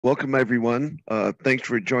Welcome, everyone. Thanks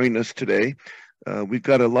for joining us today. We've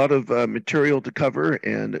got a lot of material to cover,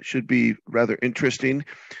 and it should be rather interesting.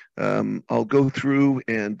 I'll go through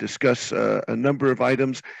and discuss a number of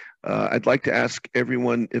items. I'd like to ask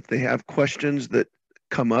everyone if they have questions that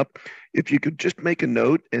come up, if you could just make a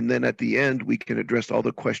note, and then at the end, we can address all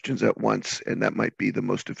the questions at once, and that might be the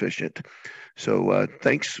most efficient. So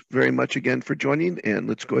thanks very much again for joining, and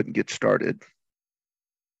let's go ahead and get started.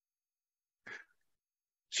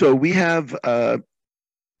 So we have on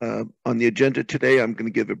the agenda today, I'm going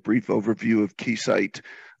to give a brief overview of Keysight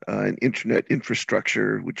and Internet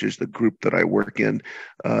infrastructure, which is the group that I work in,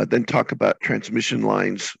 then talk about transmission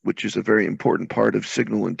lines, which is a very important part of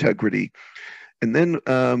signal integrity, and then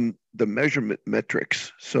the measurement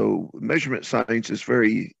metrics. So measurement science is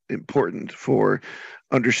very important for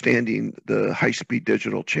understanding the high-speed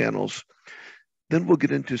digital channels. Then we'll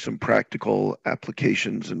get into some practical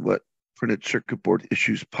applications and what printed circuit board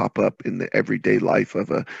issues pop up in the everyday life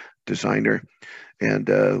of a designer. And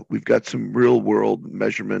we've got some real world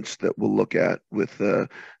measurements that we'll look at with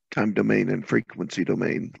time domain and frequency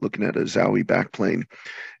domain, looking at a Zowie backplane.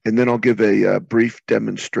 And then I'll give a brief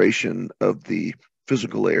demonstration of the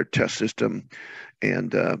physical layer test system.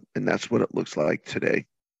 And that's what it looks like today.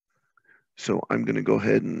 So I'm going to go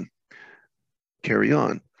ahead and carry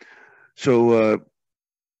on. So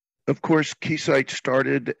of course, Keysight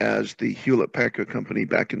started as the Hewlett-Packard Company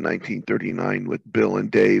back in 1939 with Bill and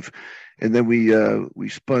Dave, and then we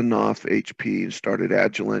spun off HP and started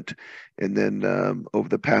Agilent, and then over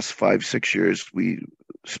the past 5-6 years we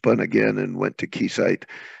spun again and went to Keysight,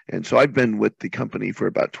 and so I've been with the company for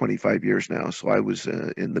about 25 years now. So I was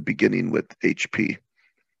in the beginning with HP.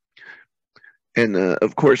 And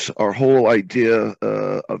of course, our whole idea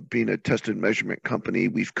of being a test and measurement company,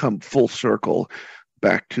 we've come full circle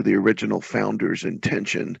back to the original founder's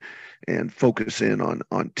intention and focus in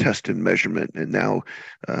on test and measurement. And now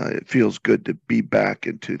it feels good to be back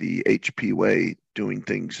into the HP way, doing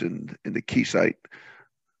things in the Keysight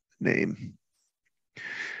name.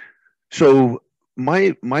 So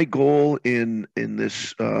my goal in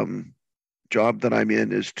this job that I'm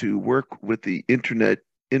in is to work with the internet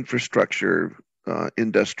infrastructure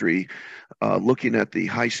industry, looking at the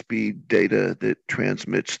high-speed data that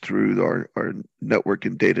transmits through our network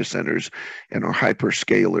and data centers and our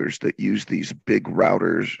hyperscalers that use these big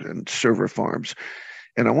routers and server farms.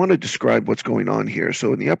 And I want to describe what's going on here.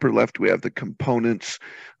 So in the upper left, we have the components,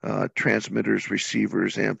 transmitters,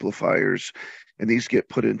 receivers, amplifiers, and these get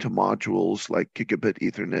put into modules like gigabit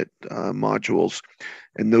Ethernet modules,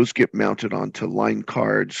 and those get mounted onto line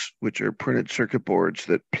cards, which are printed circuit boards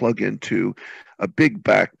that plug into a big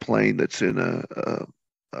back plane that's in a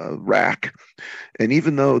rack. And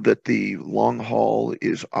even though that the long haul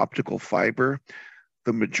is optical fiber,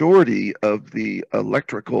 the majority of the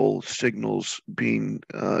electrical signals being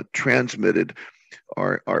transmitted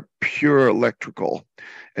are pure electrical.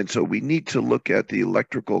 And so we need to look at the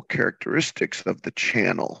electrical characteristics of the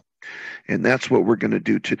channel. And that's what we're going to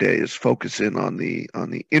do today, is focus in on the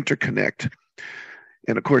interconnect.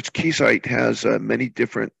 And of course, Keysight has many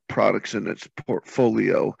different products in its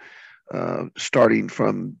portfolio, starting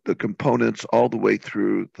from the components all the way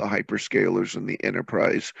through the hyperscalers and the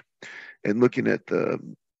enterprise, and looking at the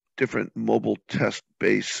different mobile test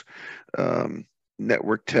base,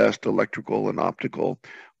 network test, electrical and optical.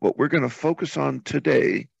 What we're going to focus on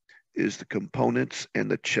today is the components and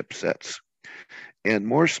the chipsets. And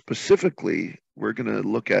more specifically, we're going to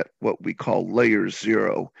look at what we call layer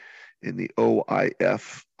 0 in the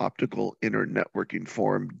OIF, optical internetworking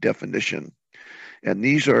form definition. And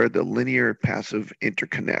these are the linear passive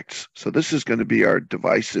interconnects. So this is going to be our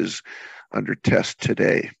devices under test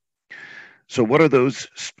today. So what are those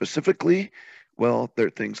specifically? Well, they're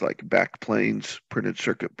things like backplanes, printed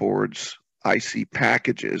circuit boards, IC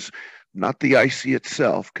packages, not the IC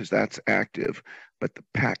itself, because that's active, but the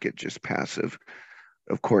package is passive.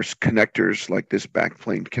 Of course, connectors like this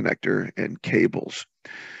backplane connector and cables.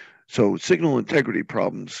 So signal integrity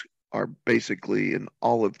problems are basically in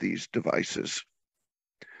all of these devices.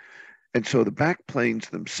 And so the backplanes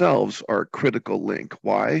themselves are a critical link.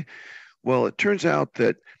 Why? Well, it turns out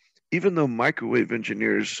that even though microwave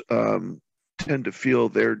engineers tend to feel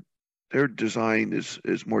their design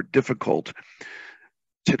is more difficult,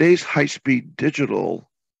 today's high-speed digital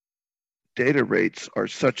data rates are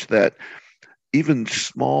such that even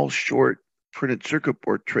small, short printed circuit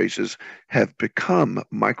board traces have become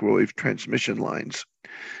microwave transmission lines.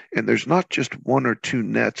 And there's not just one or two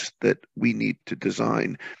nets that we need to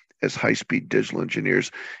design as high-speed digital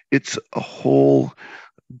engineers. It's a whole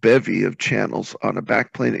bevy of channels. On a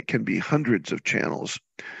backplane, it can be hundreds of channels.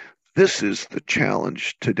 This is the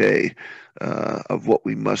challenge today of what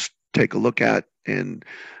we must take a look at and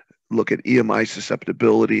look at EMI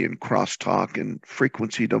susceptibility and crosstalk and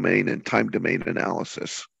frequency domain and time domain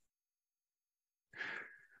analysis.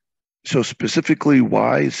 So specifically,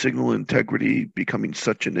 why is signal integrity becoming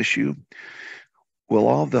such an issue? Well,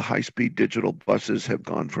 all the high-speed digital buses have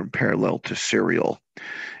gone from parallel to serial.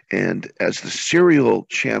 And as the serial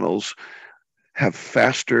channels have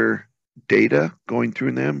faster data going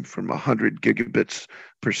through them from 100 gigabits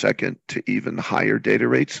per second to even higher data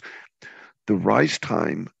rates, the rise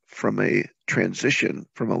time from a transition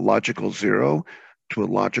from a logical 0 to a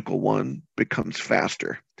logical 1 becomes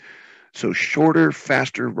faster. So shorter,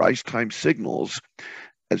 faster rise time signals,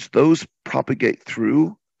 as those propagate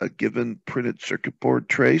through a given printed circuit board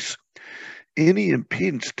trace, any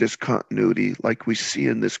impedance discontinuity like we see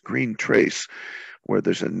in this green trace, where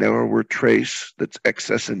there's a narrower trace that's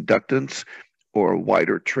excess inductance or a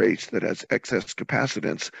wider trace that has excess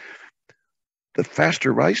capacitance, the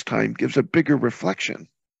faster rise time gives a bigger reflection,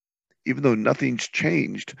 even though nothing's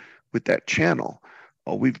changed with that channel.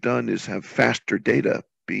 All we've done is have faster data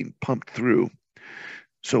being pumped through.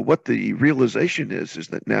 So what the realization is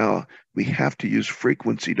that now we have to use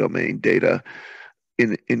frequency domain data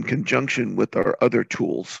in conjunction with our other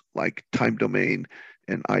tools like time domain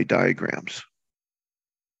and eye diagrams.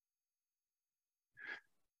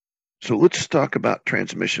 So let's talk about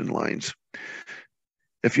transmission lines.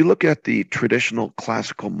 If you look at the traditional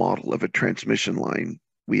classical model of a transmission line,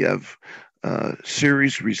 we have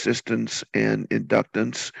series resistance and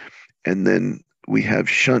inductance, and then we have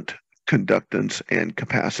shunt conductance and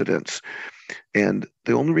capacitance. And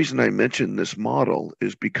the only reason I mention this model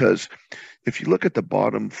is because if you look at the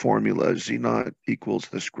bottom formula, Z naught equals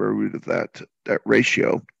the square root of that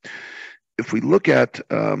ratio. If we look at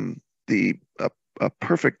a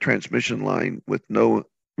perfect transmission line with no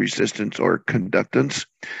resistance or conductance,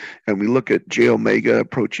 and we look at J omega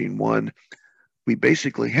approaching 1, we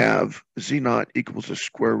basically have Z naught equals the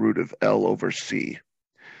square root of L over C.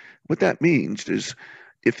 What that means is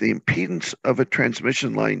if the impedance of a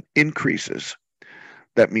transmission line increases,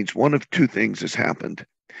 that means one of two things has happened.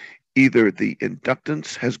 Either the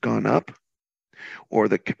inductance has gone up or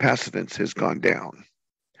the capacitance has gone down.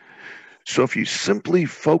 So if you simply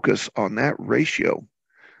focus on that ratio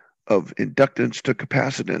of inductance to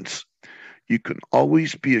capacitance, you can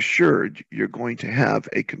always be assured you're going to have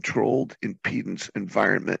a controlled impedance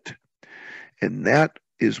environment. And that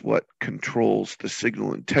is what controls the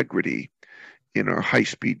signal integrity in our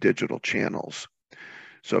high-speed digital channels.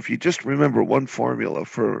 So if you just remember one formula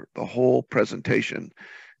for the whole presentation,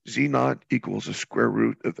 Z naught equals the square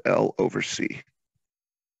root of L over C.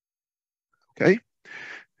 Okay?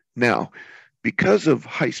 Now, because of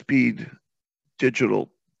high-speed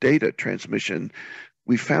digital data transmission,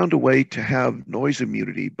 we found a way to have noise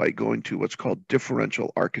immunity by going to what's called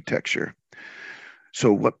differential architecture.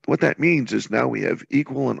 So what that means is now we have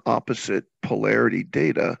equal and opposite polarity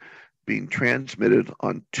data being transmitted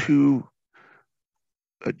on two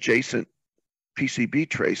adjacent PCB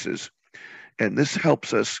traces, and this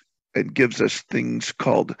helps us and gives us things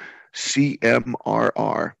called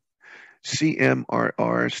CMRR.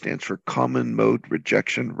 CMRR stands for common mode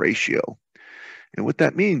rejection ratio. And what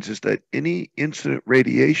that means is that any incident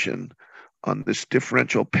radiation on this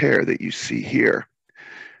differential pair that you see here,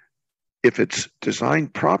 if it's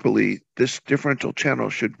designed properly, this differential channel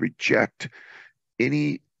should reject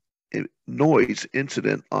any noise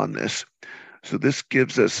incident on this. So this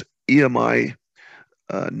gives us EMI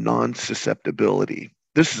non-susceptibility.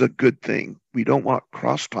 This is a good thing. We don't want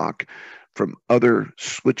crosstalk from other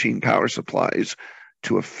switching power supplies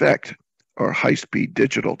to affect our high-speed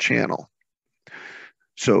digital channel.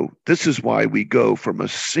 So this is why we go from a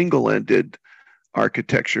single-ended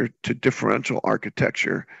architecture to differential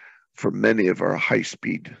architecture for many of our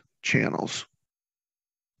high-speed channels.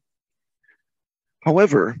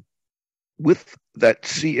 However, with that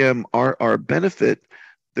CMRR benefit,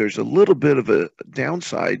 there's a little bit of a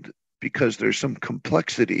downside because there's some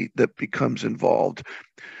complexity that becomes involved.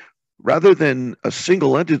 Rather than a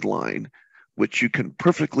single-ended line, which you can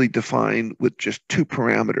perfectly define with just two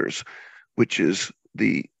parameters, which is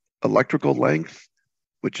the electrical length,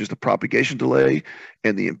 which is the propagation delay,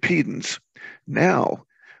 and the impedance. Now,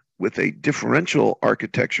 with a differential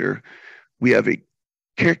architecture, we have a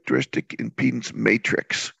characteristic impedance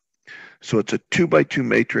matrix. So it's a 2x2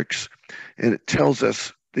 matrix, and it tells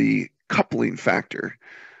us the coupling factor,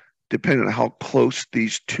 depending on how close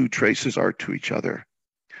these two traces are to each other.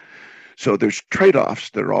 So there's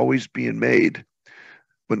trade-offs that are always being made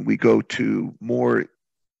when we go to more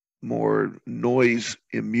noise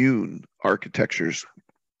immune architectures.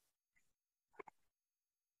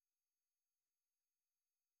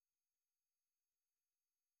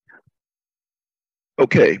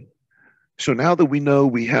 Okay, so now that we know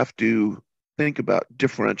we have to think about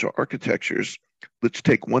differential architectures, let's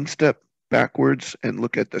take one step backwards and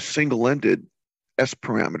look at the single-ended S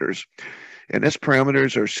parameters. And S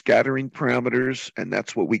parameters are scattering parameters, and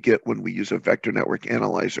that's what we get when we use a vector network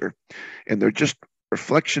analyzer. And they're just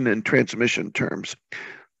reflection and transmission terms.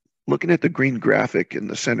 Looking at the green graphic in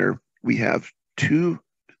the center, we have two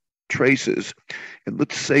traces, and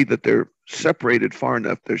let's say that they're separated far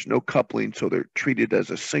enough, there's no coupling, so they're treated as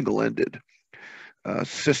a single-ended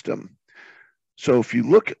system. So if you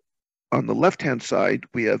look on the left-hand side,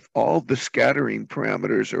 we have all the scattering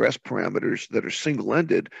parameters or S parameters that are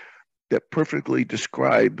single-ended that perfectly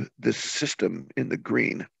describe this system in the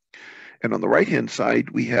green. And on the right-hand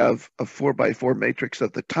side, we have a 4x4 matrix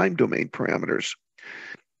of the time domain parameters.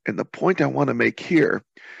 And the point I want to make here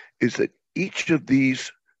is that each of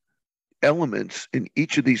these elements in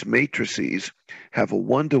each of these matrices have a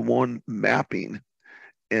one-to-one mapping,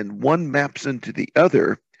 and one maps into the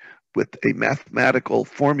other with a mathematical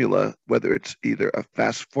formula, whether it's either a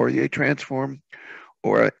fast Fourier transform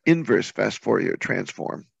or an inverse fast Fourier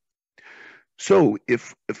transform. So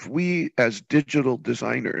if we as digital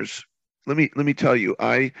designers, let me tell you,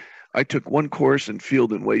 I took one course in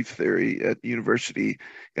field and wave theory at university,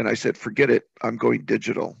 and I said, forget it, I'm going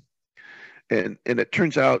digital. And it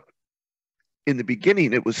turns out in the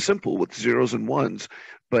beginning it was simple with zeros and ones,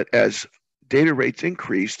 but as data rates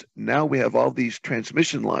increased, now we have all these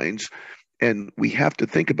transmission lines, and we have to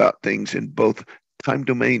think about things in both time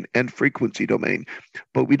domain and frequency domain.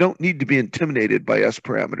 But we don't need to be intimidated by S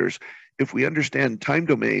parameters. If we understand time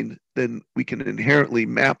domain, then we can inherently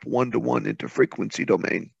map one-to-one into frequency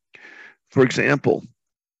domain. For example,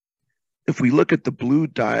 if we look at the blue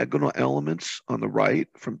diagonal elements on the right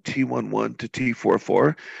from T11 to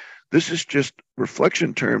T44, this is just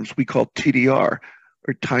reflection terms we call TDR,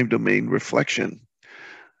 or time domain reflection.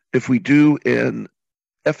 If we do an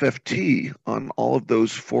FFT on all of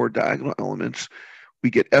those four diagonal elements, we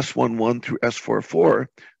get S11 through S44,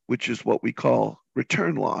 which is what we call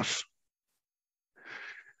return loss.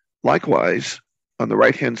 Likewise, on the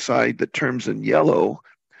right-hand side, the terms in yellow,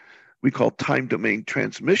 we call time domain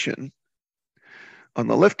transmission. On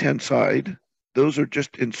the left-hand side, those are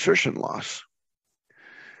just insertion loss.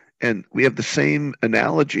 And we have the same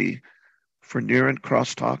analogy for near-end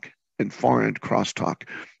crosstalk and far-end crosstalk.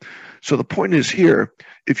 So the point is here,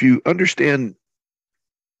 if you understand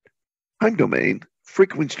time domain,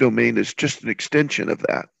 frequency domain is just an extension of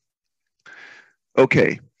that.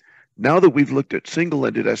 Okay, now that we've looked at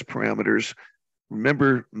single-ended S parameters,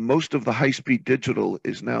 remember most of the high-speed digital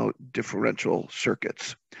is now differential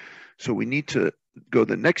circuits. So we need to go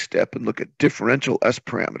the next step and look at differential S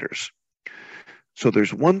parameters. So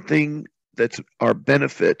there's one thing that's our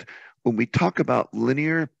benefit when we talk about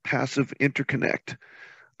linear passive interconnect.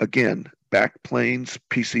 Again, backplanes,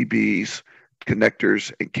 PCBs,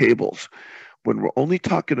 connectors, and cables. When we're only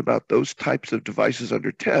talking about those types of devices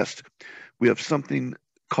under test, we have something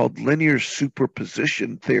called linear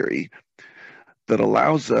superposition theory that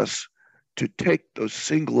allows us to take those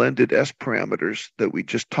single-ended S parameters that we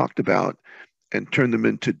just talked about and turn them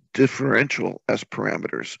into differential S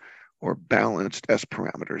parameters or balanced S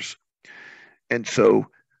parameters. And so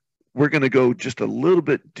we're going to go just a little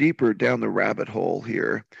bit deeper down the rabbit hole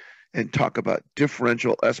here and talk about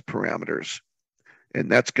differential S parameters.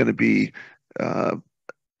 And that's going to be the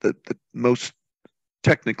most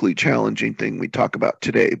technically challenging thing we talk about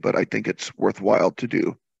today, but I think it's worthwhile to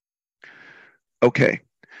do. Okay,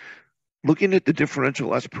 looking at the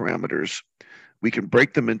differential S parameters, we can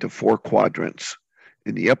break them into four quadrants.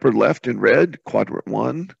 In the upper left in red, quadrant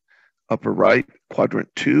 1, upper right, quadrant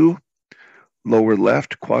 2, lower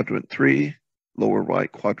left, quadrant 3, lower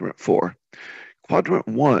right, quadrant 4. Quadrant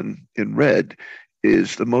 1 in red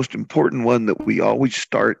is the most important one that we always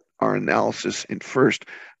start our analysis in first,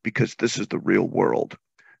 because this is the real world.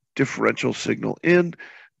 Differential signal in,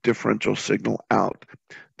 differential signal out.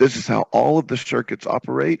 This is how all of the circuits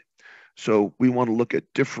operate. So we want to look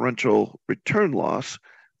at differential return loss.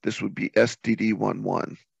 This would be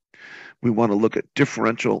SDD11. We want to look at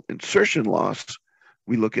differential insertion loss.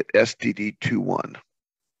 We look at SDD21.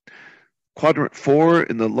 Quadrant 4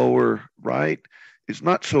 in the lower right is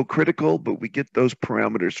not so critical, but we get those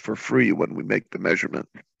parameters for free when we make the measurement.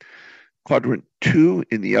 Quadrant 2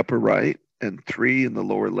 in the upper right and 3 in the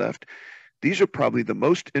lower left, these are probably the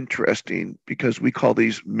most interesting because we call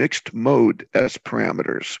these mixed mode S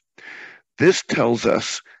parameters. This tells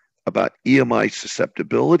us about EMI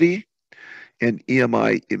susceptibility and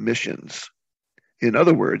EMI emissions. In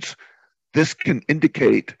other words, this can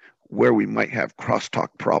indicate where we might have crosstalk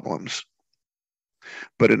problems.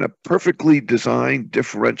 But in a perfectly designed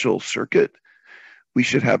differential circuit, we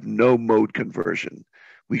should have no mode conversion.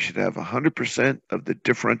 We should have 100% of the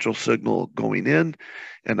differential signal going in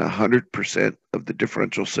and 100% of the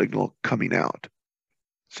differential signal coming out.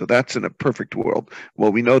 So that's in a perfect world.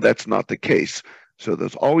 Well, we know that's not the case. So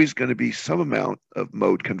there's always going to be some amount of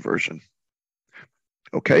mode conversion.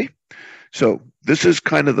 Okay, so this is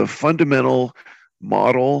kind of the fundamental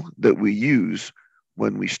model that we use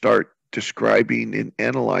when we start describing and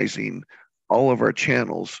analyzing all of our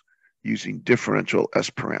channels using differential S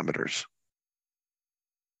parameters.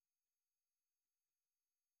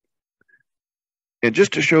 And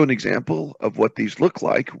just to show an example of what these look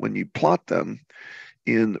like when you plot them,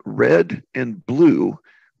 in red and blue,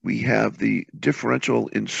 we have the differential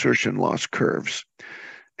insertion loss curves.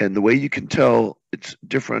 And the way you can tell it's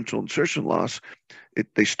differential insertion loss,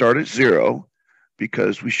 they start at 0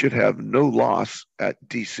 because we should have no loss at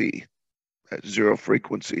DC, at 0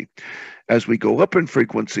 frequency. As we go up in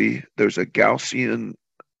frequency, there's a Gaussian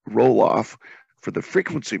roll-off for the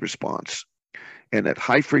frequency response. And at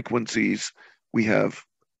high frequencies, we have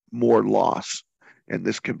more loss. And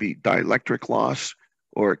this can be dielectric loss,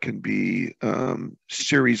 or it can be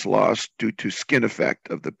series loss due to skin effect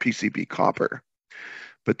of the PCB copper.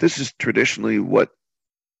 But this is traditionally what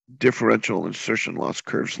differential insertion loss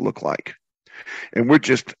curves look like. And we're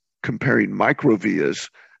just comparing micro vias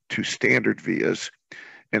to standard vias.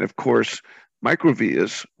 And of course, micro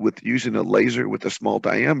vias with using a laser with a small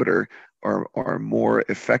diameter are more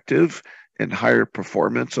effective and higher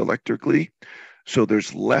performance electrically. So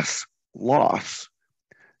there's less loss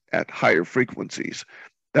at higher frequencies.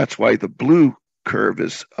 That's why the blue curve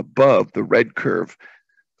is above the red curve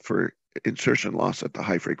for insertion loss at the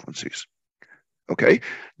high frequencies. Okay,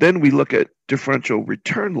 then we look at differential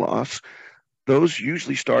return loss. Those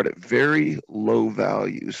usually start at very low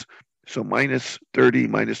values. So minus 30,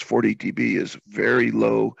 minus 40 dB is very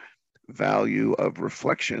low value of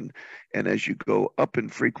reflection. And as you go up in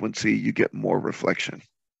frequency, you get more reflection.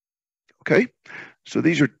 Okay, so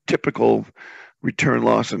these are typical return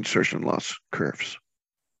loss, insertion loss curves.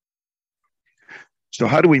 So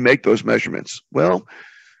how do we make those measurements? Well,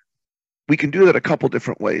 we can do that a couple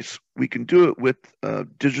different ways. We can do it with a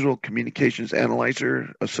digital communications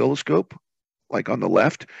analyzer oscilloscope, like on the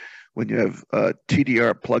left, when you have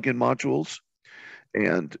TDR plug-in modules.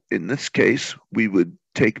 And in this case, we would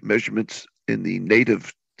take measurements in the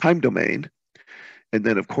native time domain. And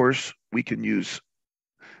then, of course, we can use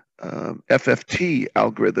FFT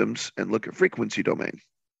algorithms and look at frequency domain.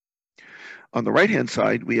 On the right-hand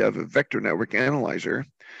side, we have a vector network analyzer,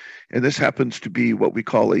 and this happens to be what we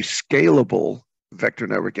call a scalable vector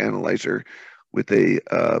network analyzer with a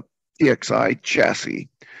EXI chassis.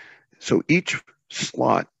 So each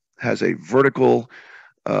slot has a vertical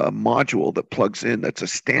module that plugs in that's a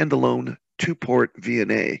standalone 2-port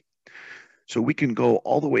VNA. So we can go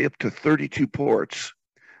all the way up to 32 ports,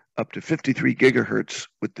 up to 53 gigahertz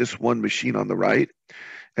with this one machine on the right.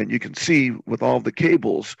 And you can see with all the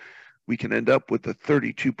cables, we can end up with a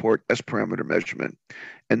 32-port S parameter measurement.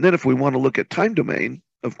 And then if we want to look at time domain,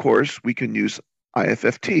 of course, we can use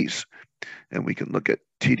IFFTs, and we can look at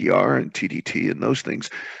TDR and TDT and those things.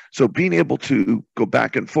 So being able to go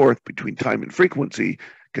back and forth between time and frequency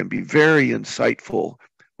can be very insightful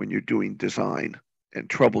when you're doing design and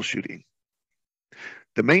troubleshooting.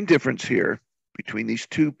 The main difference here between these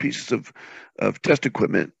two pieces of test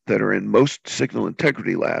equipment that are in most signal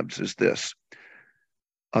integrity labs is this.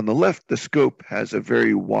 On the left, the scope has a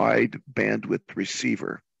very wide bandwidth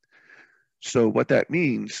receiver. So what that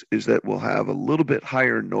means is that we'll have a little bit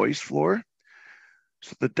higher noise floor.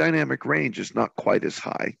 So the dynamic range is not quite as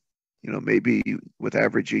high. You know, maybe with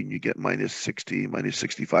averaging, you get minus 60, minus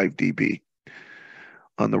 65 dB.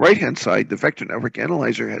 On the right-hand side, the vector network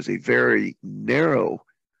analyzer has a very narrow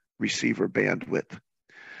receiver bandwidth.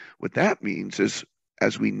 What that means is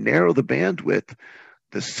as we narrow the bandwidth,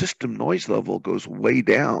 the system noise level goes way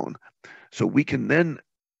down. So we can then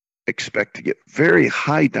expect to get very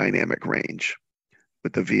high dynamic range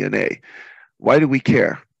with the VNA. Why do we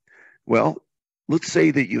care? Well, let's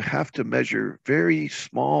say that you have to measure very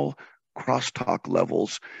small crosstalk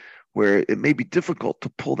levels where it may be difficult to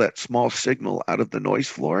pull that small signal out of the noise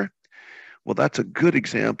floor. Well, that's a good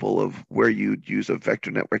example of where you'd use a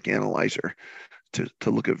vector network analyzer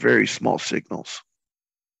to look at very small signals.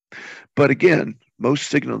 But again, most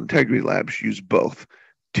signal integrity labs use both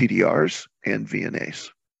TDRs and VNAs.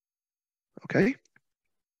 Okay?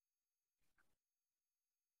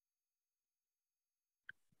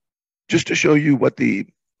 Just to show you what the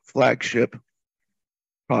flagship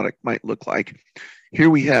product might look like, here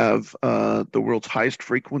we have the world's highest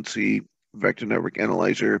frequency vector network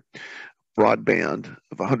analyzer broadband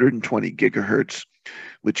of 120 gigahertz,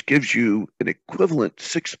 which gives you an equivalent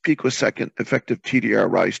 6 picosecond effective TDR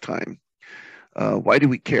rise time. Why do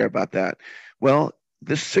we care about that? Well,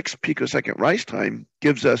 this 6 picosecond rise time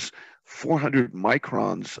gives us 400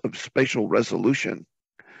 microns of spatial resolution.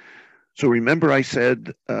 So remember I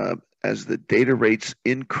said as the data rates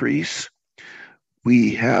increase,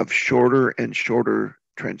 we have shorter and shorter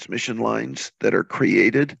transmission lines that are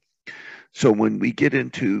created. So when we get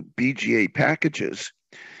into BGA packages,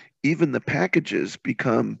 even the packages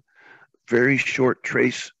become very short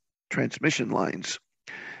trace transmission lines.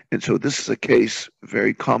 And so this is a case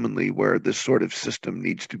very commonly where this sort of system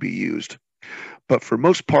needs to be used. But for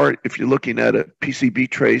most part, if you're looking at a PCB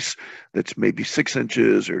trace that's maybe 6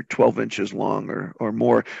 inches or 12 inches long or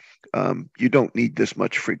more, you don't need this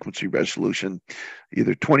much frequency resolution.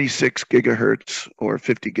 Either 26 gigahertz or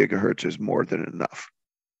 50 gigahertz is more than enough.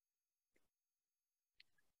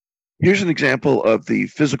 Here's an example of the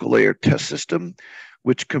physical layer test system,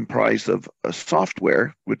 which comprised of a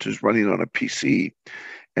software, which is running on a PC,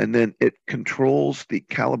 and then it controls the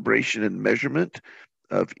calibration and measurement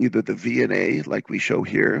of either the VNA, like we show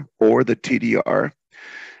here, or the TDR.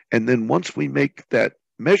 And then once we make that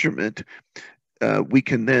measurement, we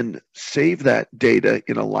can then save that data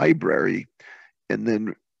in a library and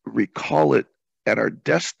then recall it at our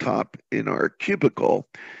desktop in our cubicle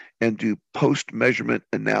and do post-measurement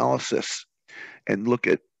analysis and look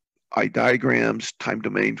at eye diagrams, time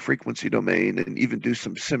domain, frequency domain, and even do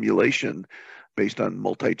some simulation based on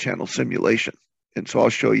multi-channel simulation. And so I'll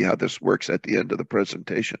show you how this works at the end of the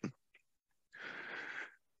presentation.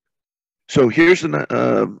 So here's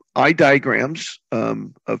an eye diagrams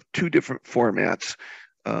of 2 different formats.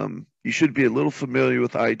 You should be a little familiar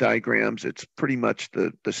with eye diagrams. It's pretty much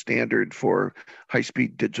the standard for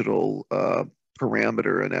high-speed digital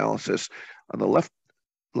parameter analysis. On the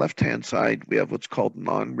left-hand side, we have what's called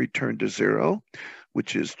non-return to zero,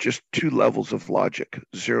 which is just 2 levels of logic,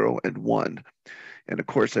 0 and 1. And of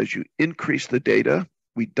course, as you increase the data,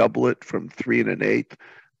 we double it from 3 1/8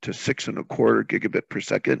 to 6 1/4 gigabit per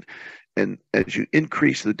second. And as you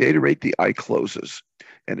increase the data rate, the eye closes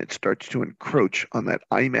and it starts to encroach on that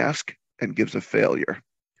eye mask and gives a failure.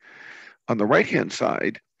 On the right-hand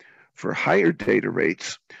side, for higher data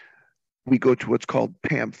rates, we go to what's called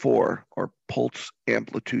PAM4, or Pulse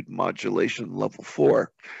Amplitude Modulation Level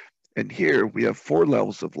 4. And here we have 4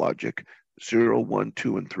 levels of logic, 0, 1,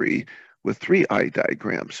 2, and 3, with 3 eye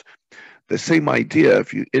diagrams. The same idea,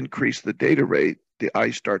 if you increase the data rate, the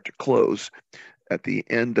eyes start to close at the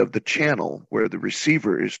end of the channel where the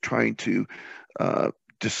receiver is trying to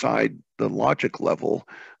decide the logic level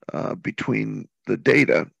between the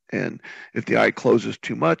data. And if the eye closes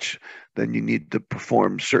too much, then you need to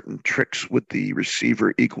perform certain tricks with the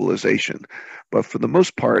receiver equalization. But for the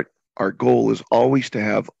most part, our goal is always to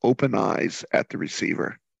have open eyes at the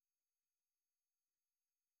receiver.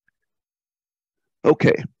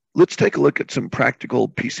 Okay, let's take a look at some practical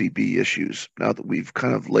PCB issues now that we've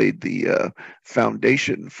kind of laid the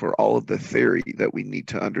foundation for all of the theory that we need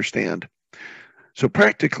to understand. So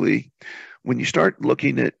practically, when you start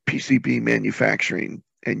looking at PCB manufacturing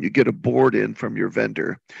and you get a board in from your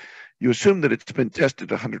vendor, you assume that it's been tested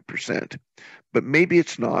 100%, but maybe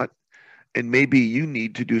it's not, and maybe you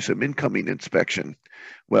need to do some incoming inspection.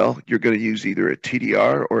 Well, you're going to use either a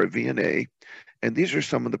TDR or a VNA, and these are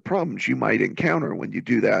some of the problems you might encounter when you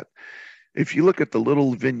do that. If you look at the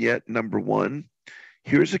little vignette number 1,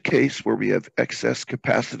 here's a case where we have excess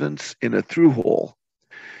capacitance in a through hole.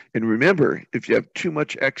 And remember, if you have too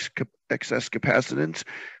much excess capacitance,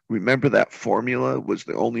 remember that formula was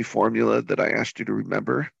the only formula that I asked you to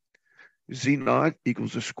remember. Z naught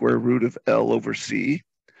equals the square root of L over C.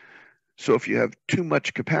 So if you have too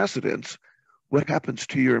much capacitance, what happens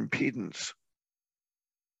to your impedance?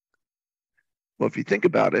 Well, if you think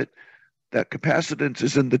about it, that capacitance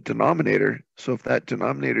is in the denominator. So if that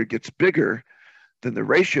denominator gets bigger, then the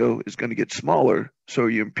ratio is going to get smaller. So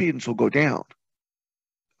your impedance will go down.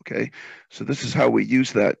 Okay, so this is how we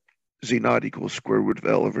use that Z naught equals square root of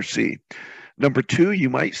L over C. Number 2, you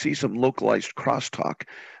might see some localized crosstalk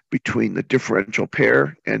between the differential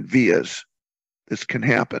pair and vias. This can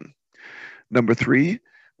happen. Number 3,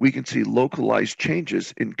 we can see localized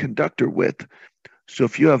changes in conductor width. So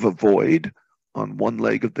if you have a void on one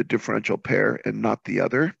leg of the differential pair and not the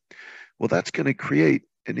other, well, that's going to create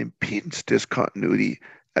an impedance discontinuity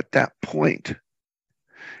at that point.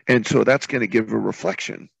 And so that's going to give a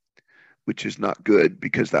reflection, which is not good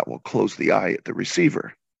because that will close the eye at the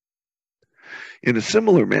receiver. In a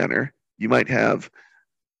similar manner, you might have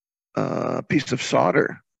a piece of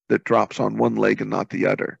solder that drops on one leg and not the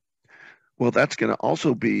other. Well, that's going to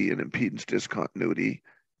also be an impedance discontinuity,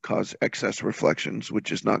 cause excess reflections,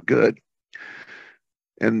 which is not good.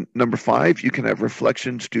 And number 5, you can have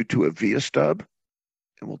reflections due to a via stub,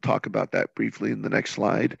 and we'll talk about that briefly in the next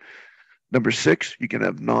slide. Number 6, you can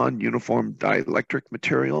have non-uniform dielectric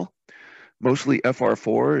material. Mostly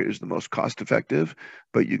FR4 is the most cost-effective,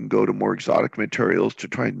 but you can go to more exotic materials to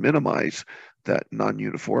try and minimize that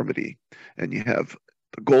non-uniformity. And you have,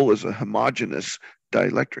 the goal is a homogeneous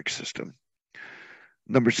dielectric system.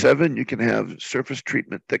 Number 7, you can have surface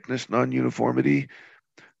treatment thickness non-uniformity.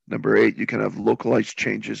 Number 8, you can have localized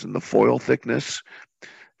changes in the foil thickness.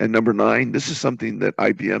 And number 9, this is something that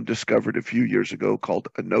IBM discovered a few years ago called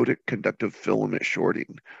anodic conductive filament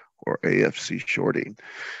shorting, or AFC shorting.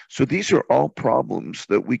 So these are all problems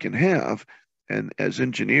that we can have. And as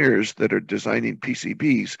engineers that are designing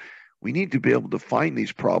PCBs, we need to be able to find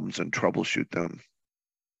these problems and troubleshoot them.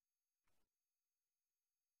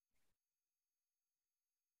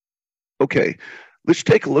 Okay, let's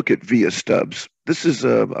take a look at via stubs. This is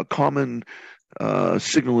a common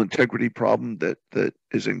signal integrity problem that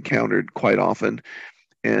is encountered quite often.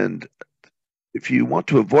 And if you want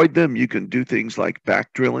to avoid them, you can do things like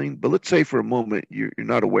back drilling. But let's say for a moment you're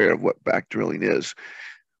not aware of what back drilling is.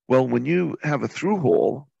 Well, when you have a through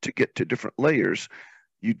hole to get to different layers,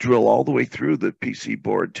 you drill all the way through the PC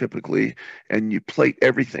board typically, and you plate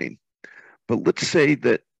everything. But let's say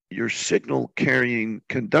that your signal carrying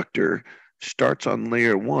conductor starts on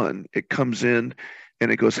layer 1, it comes in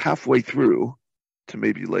and it goes halfway through to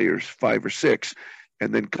maybe layers 5 or 6,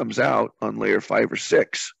 and then comes out on layer 5 or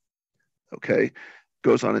 6. Okay,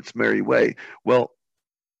 goes on its merry way. Well,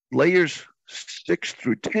 layers 6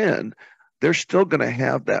 through 10, they're still going to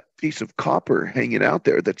have that piece of copper hanging out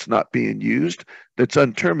there that's not being used, that's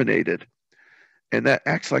unterminated. And that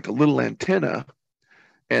acts like a little antenna,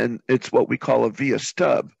 and it's what we call a via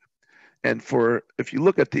stub. And if you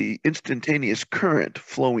look at the instantaneous current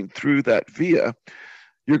flowing through that via,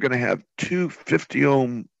 you're going to have two 50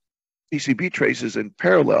 ohm PCB traces in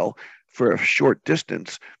parallel for a short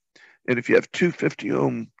distance. And if you have two 50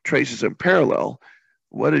 ohm traces in parallel,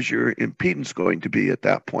 what is your impedance going to be at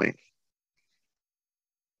that point?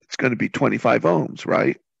 It's going to be 25 ohms,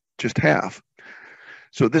 right? Just half.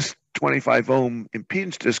 So this 25 ohm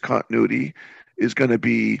impedance discontinuity is going to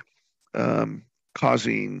be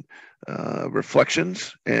causing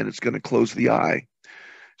reflections, and it's going to close the eye.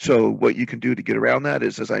 So what you can do to get around that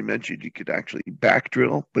is, as I mentioned, you could actually back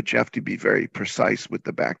drill, but you have to be very precise with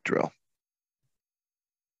the back drill.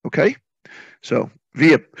 Okay, so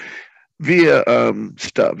via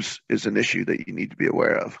stubs is an issue that you need to be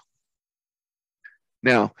aware of.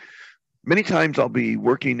 Now, many times I'll be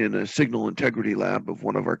working in a signal integrity lab of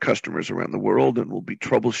one of our customers around the world, and we'll be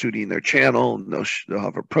troubleshooting their channel, and they'll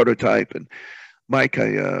have a prototype. And Mike,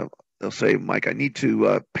 they'll say, Mike, I need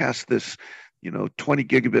to pass this 20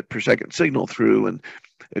 gigabit per second signal through, and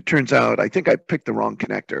it turns out I think I picked the wrong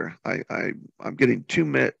connector. I'm getting too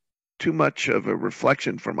much of a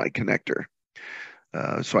reflection from my connector,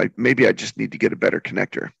 so maybe I just need to get a better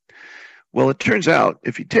connector. Well, it turns out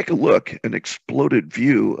if you take a look, an exploded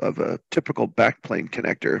view of a typical backplane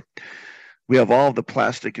connector, we have all the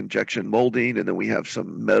plastic injection molding, and then we have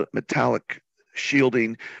some metallic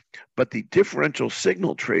shielding, but the differential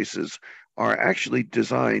signal traces are actually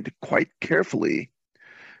designed quite carefully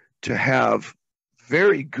to have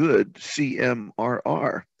very good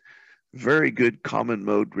CMRR, very good common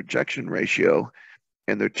mode rejection ratio,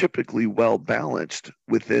 and they're typically well balanced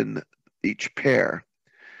within each pair.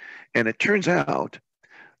 And it turns out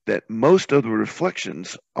that most of the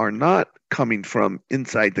reflections are not coming from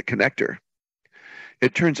inside the connector.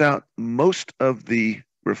 It turns out most of the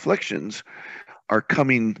reflections are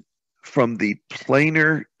coming from the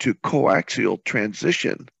planar to coaxial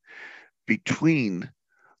transition between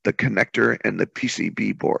the connector and the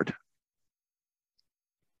PCB board.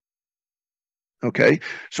 Okay,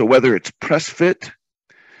 so whether it's press fit,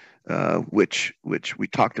 which we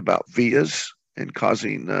talked about vias and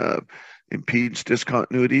causing impedance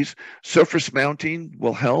discontinuities, surface mounting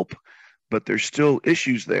will help, but there's still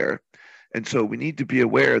issues there. And so we need to be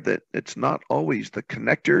aware that it's not always the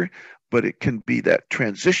connector, but it can be that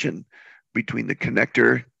transition between the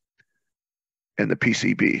connector and the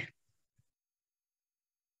PCB.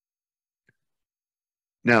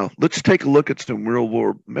 Now, let's take a look at some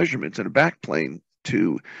real-world measurements in a backplane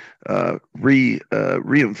to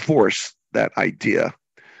reinforce that idea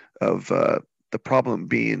of the problem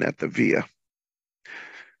being at the via.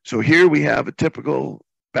 So here we have a typical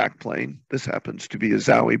backplane. This happens to be a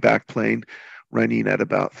Zowie backplane running at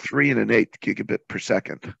about 3 1/8 gigabit per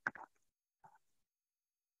second.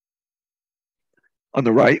 On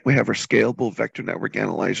the right, we have our scalable vector network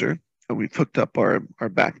analyzer, and we've hooked up our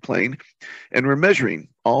backplane, and we're measuring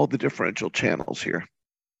all the differential channels here.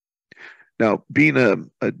 Now, being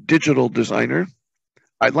a digital designer,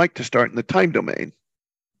 I'd like to start in the time domain.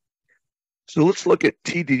 So let's look at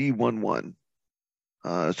TDD11.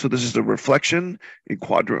 So this is a reflection in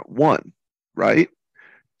quadrant 1, right?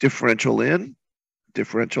 Differential in,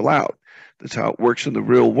 differential out. That's how it works in the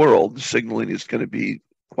real world. The signaling is going to be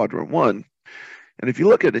quadrant 1. And if you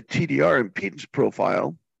look at a TDR impedance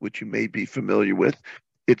profile, which you may be familiar with,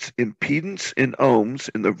 it's impedance in ohms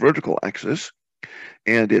in the vertical axis,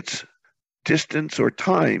 and it's distance or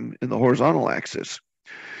time in the horizontal axis.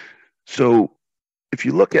 So if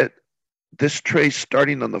you look at this trace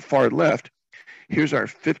starting on the far left, here's our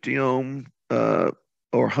 50 ohm or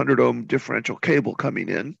 100 ohm differential cable coming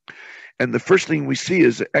in. And the first thing we see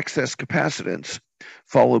is excess capacitance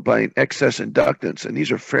followed by an excess inductance. And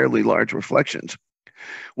these are fairly large reflections.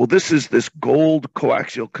 Well, this is this gold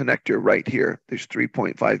coaxial connector right here. There's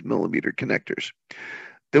 3.5 millimeter connectors.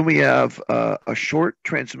 Then we have a short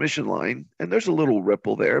transmission line, and there's a little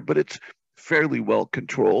ripple there, but it's fairly well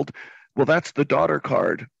controlled. Well, that's the daughter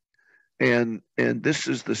card. And this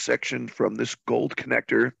is the section from this gold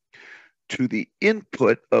connector to the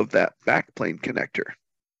input of that backplane connector.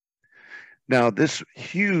 Now, this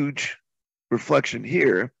huge reflection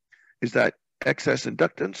here is that excess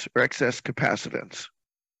inductance or excess capacitance.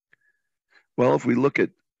 Well, if we look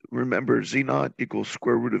at, remember, Z naught equals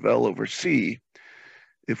square root of L over C.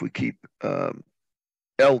 If we keep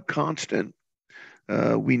L constant,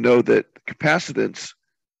 we know that capacitance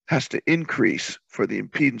has to increase for the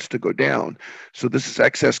impedance to go down. So this is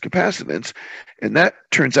excess capacitance, and that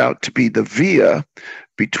turns out to be the via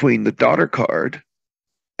between the daughter card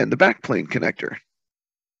and the backplane connector.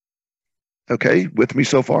 Okay, with me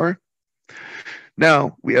so far?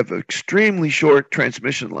 Now, we have an extremely short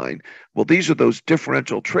transmission line. Well, these are those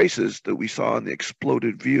differential traces that we saw in the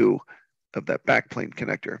exploded view of that backplane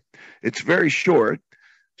connector. It's very short,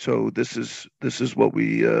 so this is what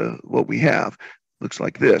we have. Looks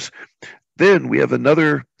like this. Then we have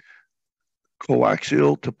another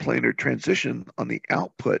coaxial to planar transition on the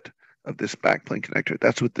output of this backplane connector.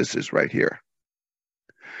 That's what this is right here.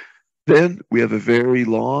 Then we have a very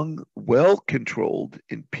long, well-controlled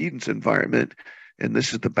impedance environment, and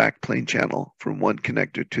this is the backplane channel from one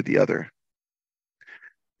connector to the other.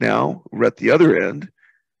 Now, we're at the other end.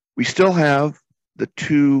 We still have the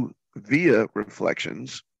two via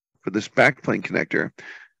reflections for this backplane connector,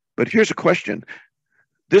 but here's a question.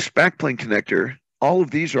 This backplane connector, all of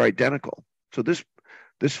these are identical. So this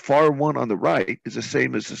far one on the right is the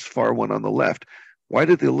same as this far one on the left. Why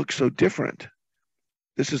do they look so different?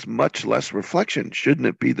 This is much less reflection. Shouldn't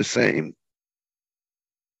it be the same?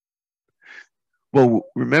 Well,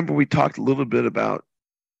 remember we talked a little bit about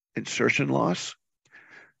insertion loss.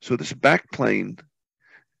 So this backplane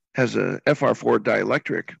has a FR4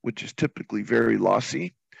 dielectric, which is typically very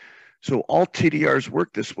lossy. So all TDRs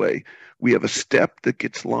work this way. We have a step that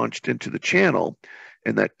gets launched into the channel,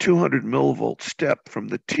 and that 200 millivolt step from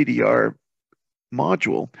the TDR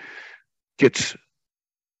module gets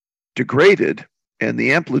degraded, and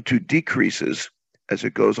the amplitude decreases as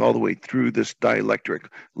it goes all the way through this dielectric,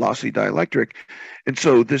 lossy dielectric. And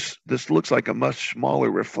so this looks like a much smaller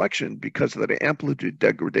reflection because of the amplitude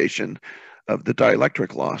degradation of the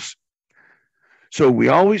dielectric loss. So we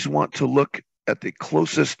always want to look at the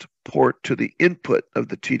closest port to the input of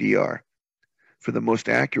the TDR for the most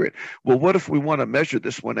accurate. Well, what if we want to measure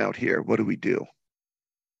this one out here? What do?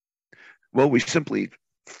 Well, we simply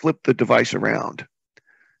flip the device around,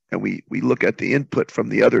 and we look at the input from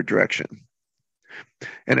the other direction.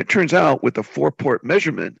 And it turns out with the 4-port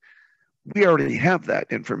measurement, we already have that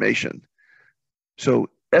information. So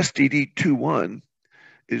STD21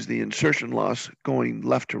 is the insertion loss going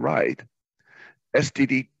left to right.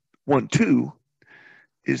 STD12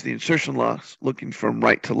 is the insertion loss looking from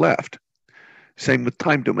right to left. Same with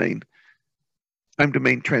time domain. Time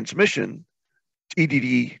domain transmission,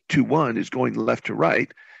 TDD21 is going left to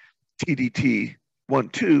right. TDT12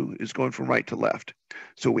 is going from right to left.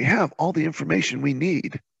 So we have all the information we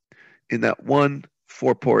need in that one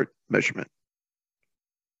 4-port measurement.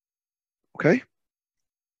 Okay?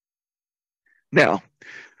 Now,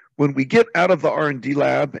 when we get out of the R&D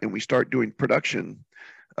lab and we start doing production,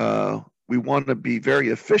 we want to be very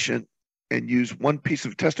efficient and use one piece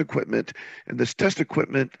of test equipment. And this test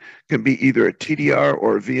equipment can be either a TDR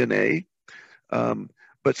or a VNA.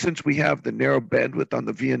 But since we have the narrow bandwidth on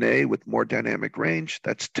the VNA with more dynamic range,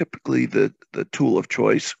 that's typically the tool of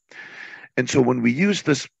choice. And so when we use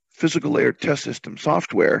this physical layer test system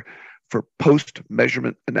software for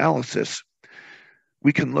post-measurement analysis,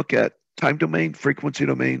 we can look at time domain, frequency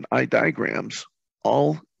domain, eye diagrams,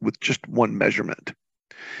 all with just one measurement.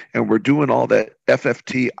 And we're doing all that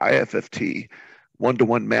FFT, IFFT,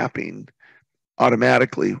 one-to-one mapping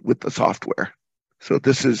automatically with the software. So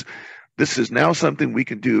this is now something we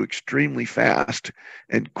can do extremely fast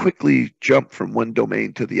and quickly jump from one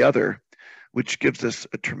domain to the other, which gives us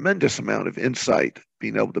a tremendous amount of insight,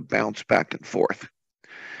 being able to bounce back and forth.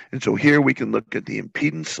 And so here we can look at the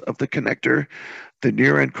impedance of the connector, the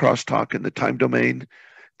near-end crosstalk in the time domain,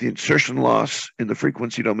 the insertion loss in the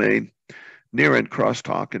frequency domain, near-end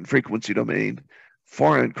crosstalk and frequency domain,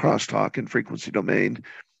 far-end crosstalk and frequency domain.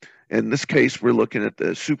 In this case, we're looking at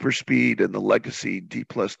the super speed and the legacy D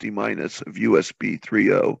plus D minus of USB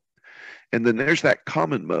 3.0. And then there's that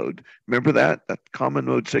common mode. Remember that? That common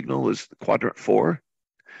mode signal is quadrant 4.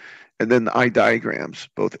 And then the eye diagrams,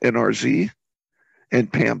 both NRZ and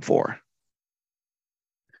PAM4.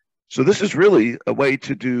 So this is really a way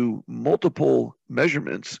to do multiple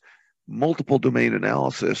measurements, multiple domain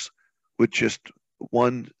analysis with just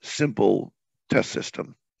one simple test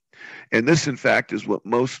system. And this, in fact, is what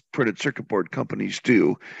most printed circuit board companies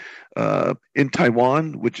do. In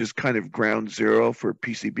Taiwan, which is kind of ground zero for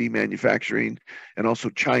PCB manufacturing, and also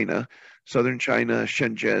China, southern China,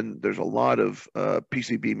 Shenzhen, there's a lot of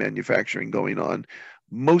PCB manufacturing going on.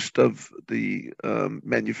 Most of the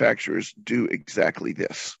manufacturers do exactly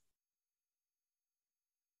this.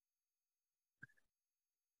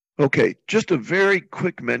 Okay, just a very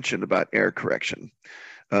quick mention about error correction.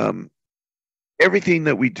 Everything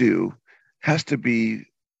that we do has to be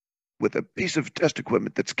with a piece of test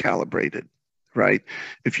equipment that's calibrated, right?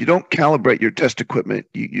 If you don't calibrate your test equipment,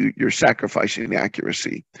 you're sacrificing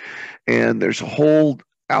accuracy. And there's a whole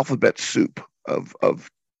alphabet soup of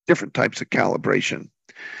different types of calibration.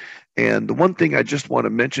 And the one thing I just want to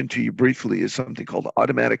mention to you briefly is something called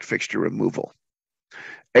automatic fixture removal.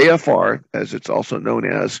 AFR, as it's also known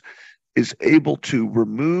as, is able to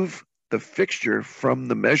remove the fixture from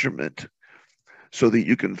the measurement so that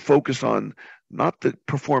you can focus on not the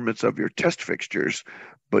performance of your test fixtures,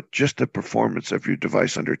 but just the performance of your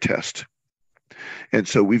device under test. And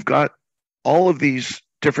so we've got all of these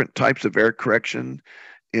different types of error correction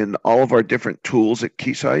in all of our different tools at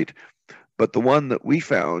Keysight, but the one that we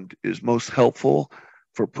found is most helpful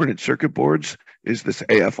for printed circuit boards is this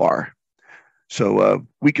AFR. So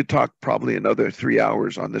we could talk probably another 3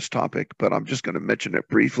 hours on this topic, but I'm just going to mention it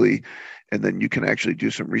briefly, and then you can actually do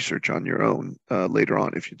some research on your own later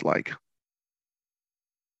on if you'd like.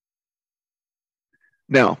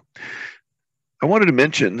 Now, I wanted to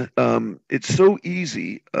mention it's so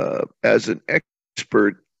easy as an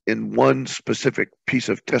expert in one specific piece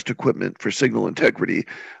of test equipment for signal integrity.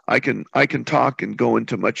 I can talk and go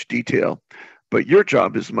into much detail, but your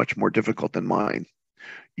job is much more difficult than mine.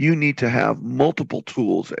 You need to have multiple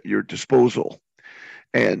tools at your disposal.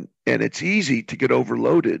 And it's easy to get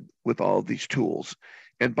overloaded with all of these tools.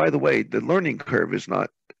 And by the way, the learning curve is not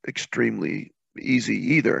extremely easy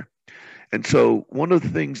either. And so one of the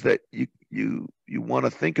things that you want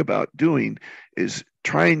to think about doing is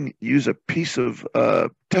try and use a piece of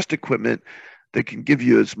test equipment that can give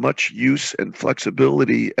you as much use and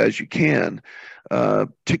flexibility as you can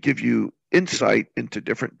to give you insight into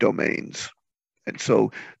different domains. And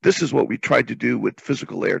so this is what we tried to do with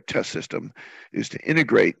physical layer test system, is to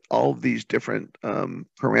integrate all of these different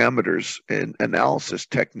parameters and analysis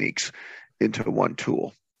techniques into one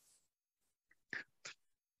tool.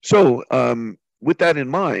 So with that in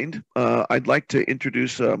mind, I'd like to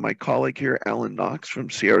introduce my colleague here, Alan Knox from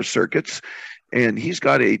Sierra Circuits. And he's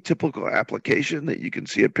got a typical application that you can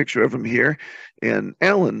see a picture of him here. And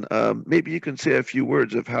Alan, maybe you can say a few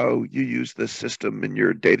words of how you use this system in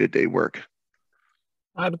your day-to-day work.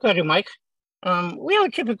 Because of Mike. We have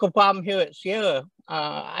a typical problem here at Sierra.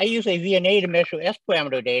 I use a VNA to measure S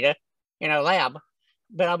parameter data in our lab,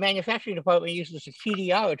 but our manufacturing department uses a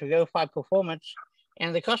TDR to verify performance,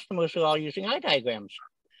 and the customers are all using eye diagrams.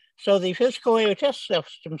 So the physical layer test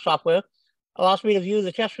system software allows me to view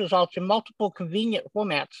the test results in multiple convenient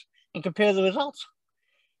formats and compare the results.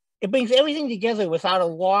 It brings everything together without a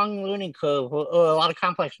long learning curve or a lot of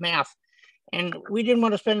complex math. And we didn't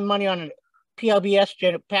want to spend money on an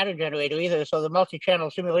PLBS pattern generator either, so the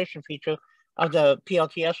multi-channel simulation feature of the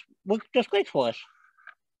PLTS worked just great for us.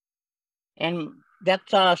 And that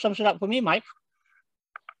sums it up for me, Mike.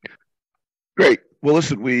 Great. Well,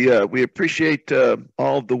 listen, we appreciate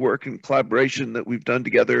all of the work and collaboration that we've done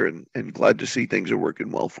together, and glad to see things are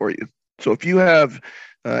working well for you. So if you have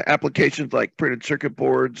applications like printed circuit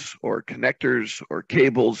boards or connectors or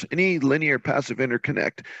cables, any linear passive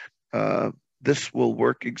interconnect, this will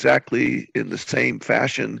work exactly in the same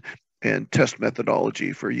fashion and test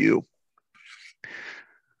methodology for you.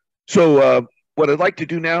 So what I'd like to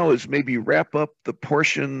do now is maybe wrap up the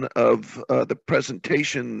portion of the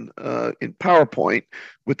presentation in PowerPoint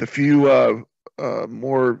with a few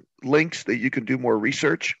more links that you can do more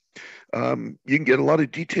research. You can get a lot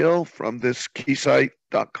of detail from this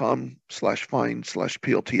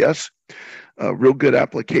keysight.com/find/PLTS. Real good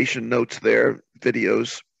application notes there,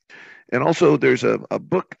 videos. And also there's a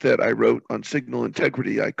book that I wrote on signal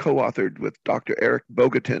integrity I co-authored with Dr. Eric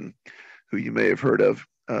Bogatin, who you may have heard of,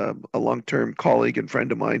 a long-term colleague and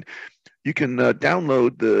friend of mine. You can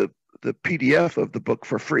download the PDF of the book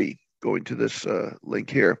for free, going to this link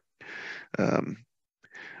here.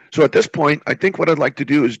 So at this point, I think what I'd like to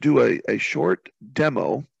do is do a short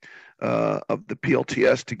demo of the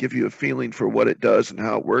PLTS to give you a feeling for what it does and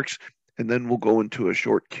how it works, and then we'll go into a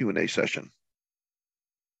short Q&A session.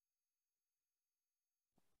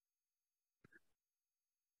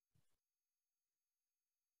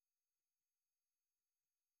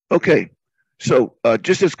 Okay, so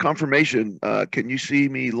just as confirmation, can you see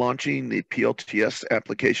me launching the PLTS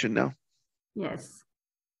application now? Yes.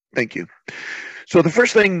 Thank you. So the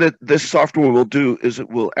first thing that this software will do is it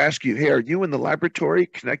will ask you, hey, are you in the laboratory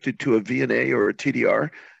connected to a VNA or a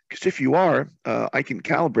TDR? Because if you are, I can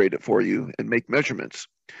calibrate it for you and make measurements.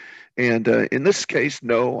 And in this case,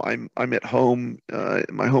 no, I'm at home, in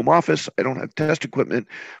my home office. I don't have test equipment,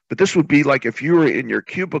 but this would be like if you were in your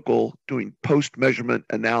cubicle doing post-measurement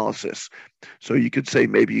analysis. So you could say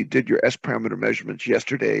maybe you did your S parameter measurements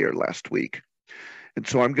yesterday or last week. And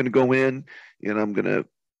so I'm going to go in and I'm going to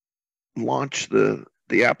launch the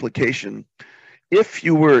application. If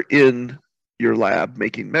you were in your lab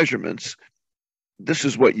making measurements, this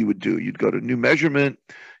is what you would do. You'd go to new measurement.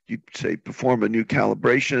 You'd say perform a new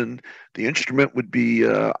calibration. The instrument would be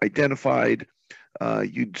identified.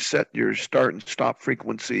 You'd set your start and stop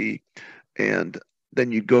frequency, and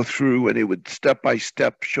then you'd go through and it would step by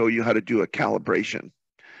step show you how to do a calibration.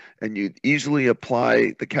 And you'd easily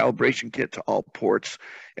apply the calibration kit to all ports.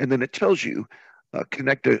 And then it tells you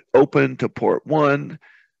connect it open to port 1.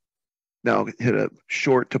 Now hit a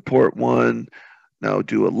short to port 1. Now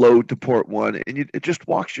do a load to port 1, and it just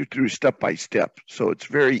walks you through step by step. So it's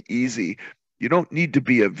very easy. You don't need to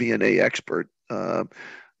be a VNA expert.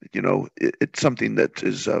 It's something that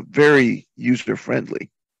is very user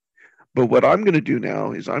friendly. But what I'm going to do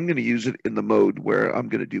now is I'm going to use it in the mode where I'm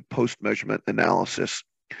going to do post measurement analysis.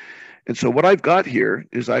 And so what I've got here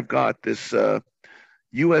is I've got this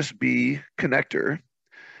USB connector,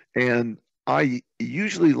 and I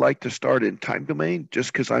usually like to start in time domain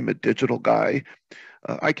just because I'm a digital guy.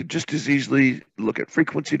 I could just as easily look at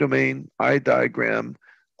frequency domain, eye diagram,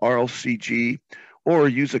 RLCG, or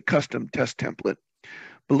use a custom test template.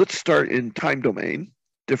 But let's start in time domain,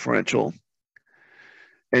 differential.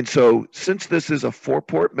 And so since this is a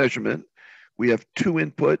 4-port measurement, we have 2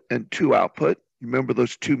 input and 2 output. Remember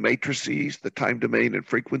those 2 matrices, the time domain and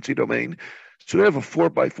frequency domain. So we have a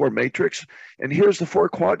 4x4 matrix, and here's the 4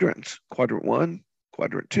 quadrants: quadrant 1,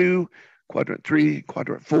 quadrant 2, quadrant 3,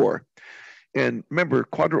 quadrant 4. And remember,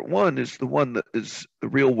 quadrant 1 is the one that is the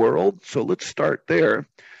real world. So let's start there.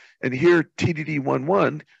 And here,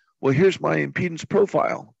 TDD11, well, here's my impedance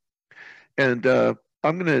profile. And I'm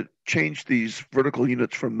going to change these vertical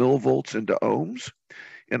units from millivolts into ohms.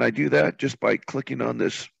 And I do that just by clicking on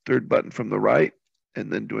this 3rd button from the right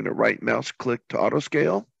and then doing a right mouse click to auto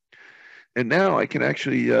scale. And now I can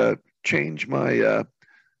actually change my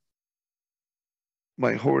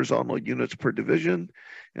my horizontal units per division,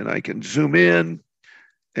 and I can zoom in,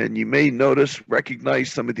 and you may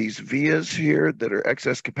recognize some of these vias here that are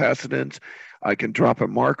excess capacitance. I can drop a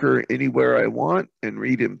marker anywhere I want and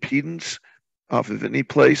read impedance off of any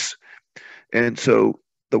place. And so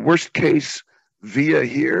the worst case via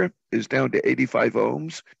here is down to 85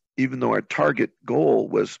 ohms, even though our target goal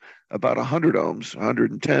was about 100 ohms,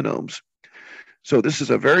 110 ohms. So this is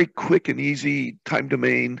a very quick and easy time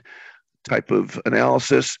domain type of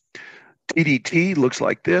analysis. TDT looks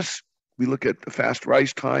like this. We look at the fast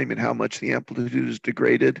rise time and how much the amplitude is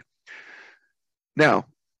degraded. Now,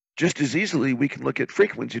 just as easily, we can look at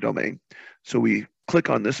frequency domain. So we click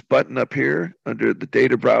on this button up here under the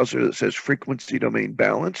data browser that says frequency domain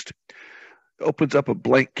balanced. It opens up a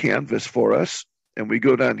blank canvas for us. And we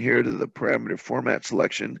go down here to the parameter format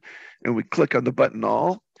selection, and we click on the button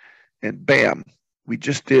all. And bam, we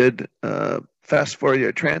just did fast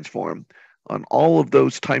Fourier transform on all of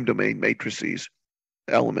those time domain matrices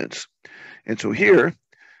elements. And so here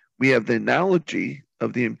we have the analogy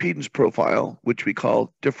of the impedance profile, which we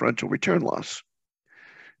call differential return loss.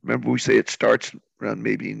 Remember, we say it starts around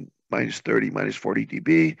maybe minus 30, minus 40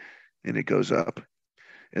 dB, and it goes up.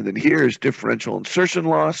 And then here is differential insertion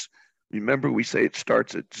loss. Remember, we say it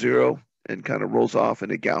starts at 0 and kind of rolls off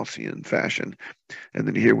in a Gaussian fashion. And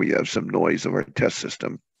then here we have some noise of our test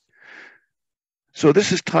system. So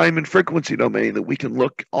this is time and frequency domain that we can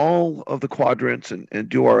look all of the quadrants and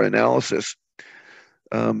do our analysis.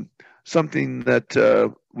 Something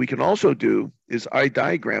that we can also do is eye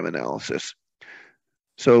diagram analysis.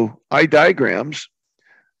 So eye diagrams,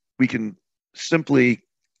 we can simply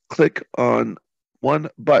click on one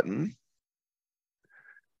button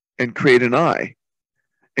and create an eye.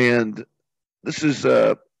 And this is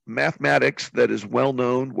mathematics that is well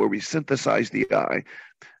known, where we synthesize the eye.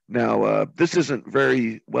 Now, this isn't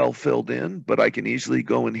very well filled in, but I can easily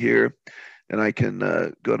go in here and I can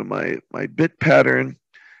go to my bit pattern,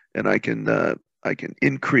 and I can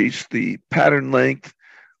increase the pattern length,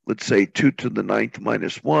 let's say 2 to the 9th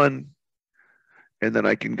minus 1. And then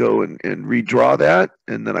I can go and redraw that,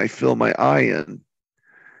 and then I fill my eye in.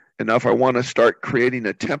 And now if I want to start creating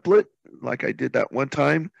a template, like I did that one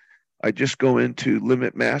time, I just go into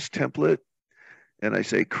limit mask template, and I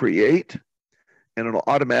say create, and it'll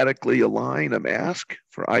automatically align a mask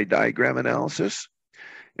for eye diagram analysis.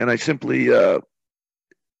 And I simply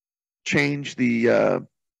change the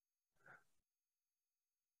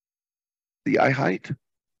eye height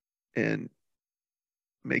and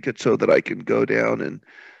make it so that I can go down and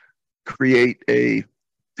create a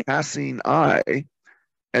passing eye.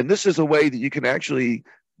 And this is a way that you can actually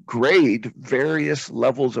grade various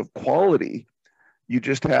levels of quality. You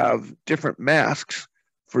just have different masks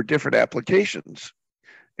for different applications.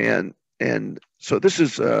 And so this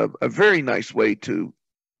is a very nice way to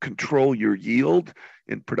control your yield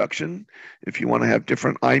in production if you want to have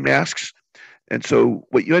different eye masks. And so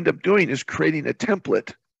what you end up doing is creating a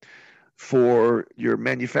template for your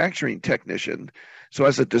manufacturing technician. So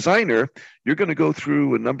as a designer, you're going to go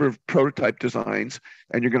through a number of prototype designs,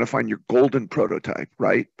 and you're going to find your golden prototype,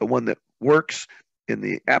 right? The one that works in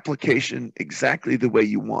the application exactly the way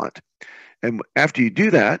you want. And after you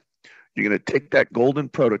do that, you're going to take that golden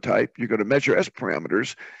prototype, you're going to measure S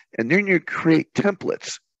parameters, and then you create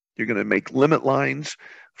templates. You're going to make limit lines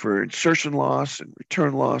for insertion loss and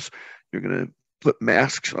return loss. You're going to put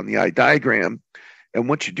masks on the eye diagram. And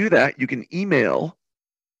once you do that, you can email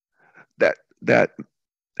that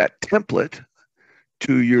template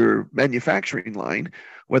to your manufacturing line,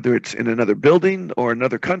 whether it's in another building or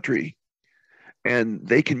another country, and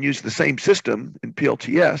they can use the same system in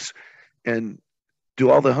PLTS and do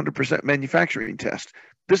all the 100% manufacturing test.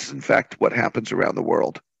 This is, in fact, what happens around the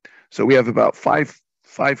world. So we have about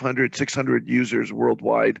 500, 600 users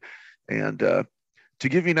worldwide. And to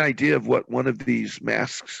give you an idea of what one of these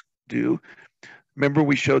masks do, remember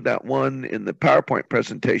we showed that one in the PowerPoint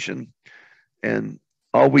presentation, and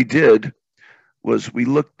all we did was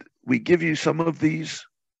we give you some of these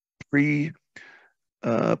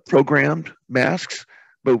pre-programmed masks,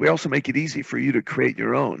 but we also make it easy for you to create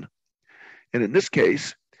your own. And in this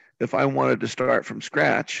case, if I wanted to start from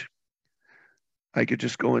scratch, I could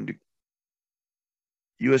just go into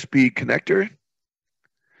USB connector,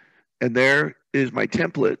 and there is my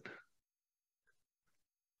template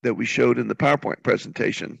that we showed in the PowerPoint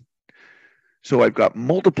presentation. So I've got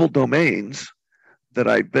multiple domains that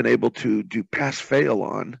I've been able to do pass-fail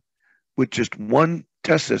on with just one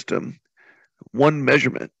test system, one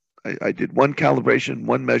measurement. I did one calibration,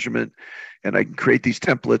 one measurement, and I can create these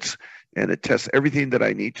templates, and it tests everything that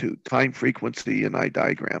I need to, time, frequency, and eye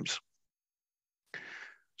diagrams.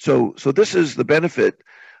 So this is the benefit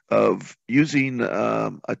of using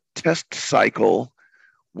a test cycle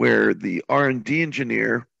where the R&D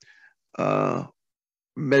engineer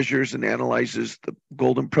measures and analyzes the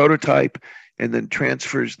golden prototype and then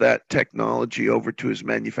transfers that technology over to his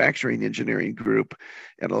manufacturing engineering group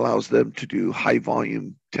and allows them to do high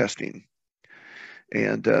volume testing.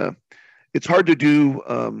 And it's hard to do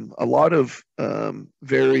a lot of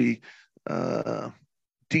very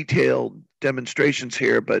detailed demonstrations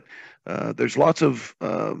here, but there's lots of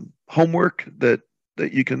homework that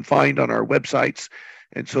you can find on our websites.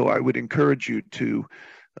 And so I would encourage you to,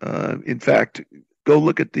 in fact, go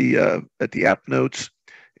look at the app notes,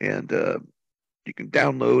 and you can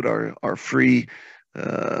download our free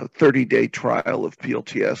 30-day trial of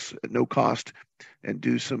PLTS at no cost and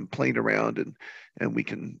do some playing around, and we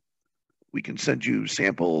can send you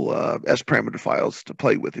sample S parameter files to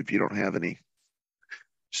play with if you don't have any.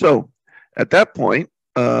 So at that point,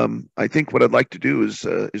 I think what I'd like to do is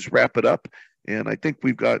wrap it up, and I think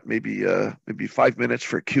we've got maybe 5 minutes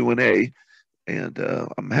for Q&A, and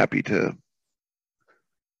I'm happy to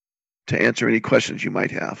answer any questions you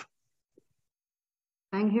might have.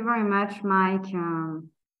 Thank you very much, Mike.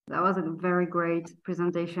 That was a very great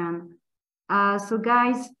presentation. So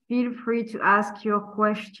guys, feel free to ask your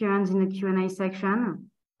questions in the Q&A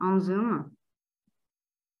section on Zoom.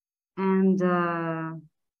 And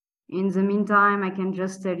in the meantime, I can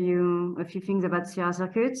just tell you a few things about Sierra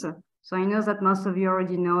Circuits. So I know that most of you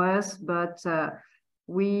already know us, but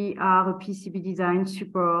we are a PCB design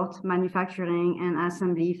support, manufacturing, and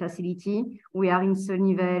assembly facility. We are in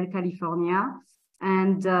Sunnyvale, California,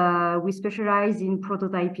 and we specialize in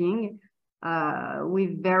prototyping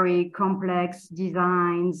with very complex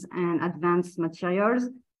designs and advanced materials.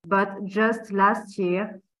 But just last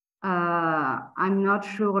year, I'm not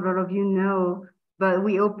sure a lot of you know, but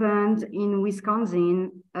we opened in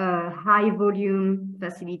Wisconsin a high volume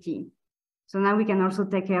facility. So now we can also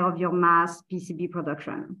take care of your mass PCB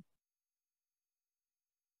production.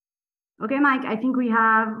 Okay, Mike, I think we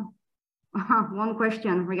have one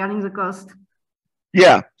question regarding the cost.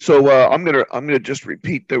 Yeah, so I'm gonna just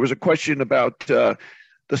repeat. There was a question about the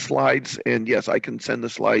slides, and yes, I can send the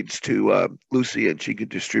slides to Lucy, and she can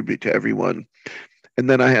distribute to everyone. And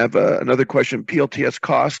then I have another question: PLTS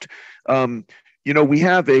cost. You know, we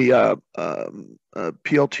have a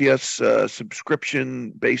PLTS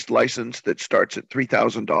subscription-based license that starts at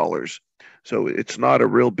 $3,000, so it's not a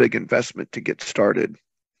real big investment to get started.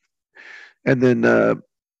 And then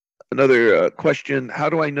another question: how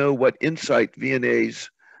do I know what Insight VNAs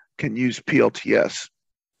can use PLTS?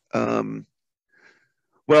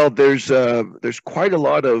 Well, there's quite a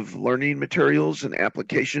lot of learning materials and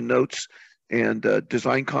application notes and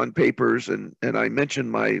DesignCon papers, and I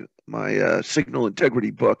mentioned my signal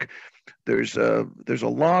integrity book. There's a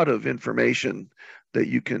lot of information that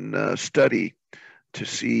you can study to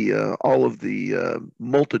see all of the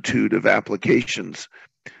multitude of applications.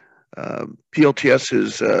 PLTS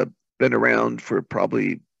has been around for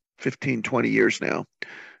probably 15, 20 years now.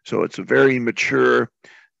 So it's a very mature,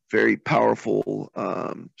 very powerful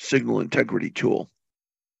signal integrity tool.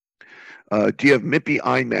 Do you have MIPI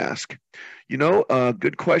iMask? You know,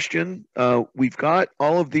 good question. We've got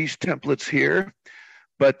all of these templates here,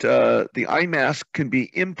 but the iMask can be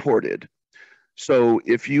imported. So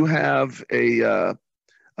if you have a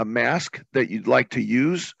mask that you'd like to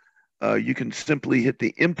use, you can simply hit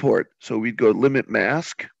the import. So we'd go limit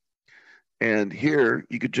mask, and here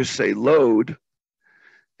you could just say load.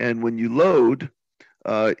 And when you load,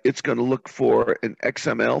 it's going to look for an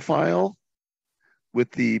XML file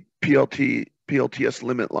with the PLTS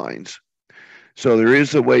limit lines. So there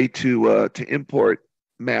is a way to import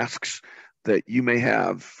masks that you may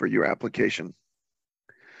have for your application.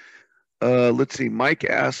 Let's see, Mike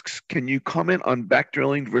asks, can you comment on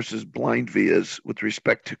backdrilling versus blind vias with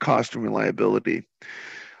respect to cost and reliability?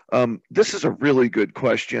 This is a really good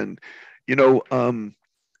question. You know,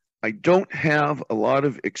 I don't have a lot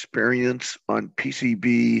of experience on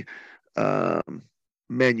PCB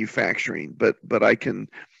manufacturing, but I can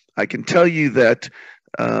tell you that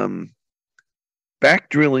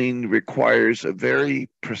backdrilling requires a very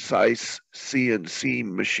precise CNC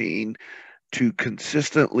machine to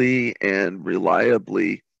consistently and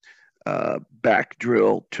reliably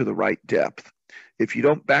backdrill to the right depth. If you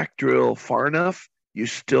don't backdrill far enough, you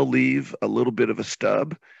still leave a little bit of a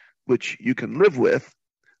stub, which you can live with,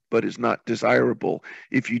 but is not desirable.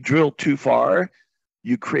 If you drill too far,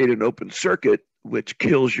 you create an open circuit, which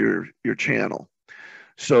kills your channel.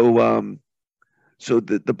 So so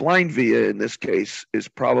the blind via in this case is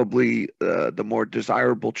probably the more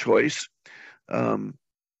desirable choice. You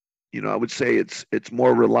know, I would say it's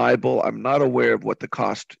more reliable. I'm not aware of what the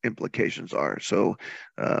cost implications are, so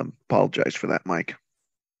apologize for that, Mike.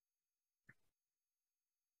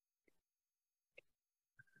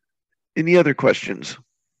 Any other questions?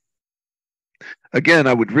 Again,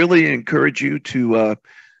 I would really encourage you to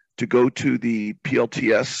go to the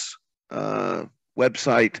PLTS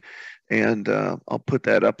website, and I'll put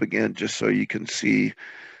that up again just so you can see.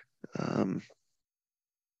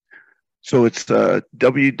 So it's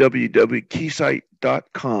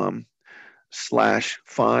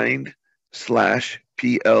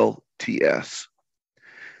www.keysight.com/find/PLTS.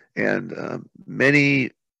 And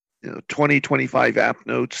many 20, 25 app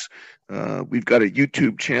notes. We've got a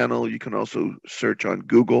YouTube channel. You can also search on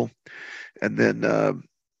Google. And then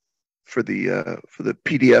for the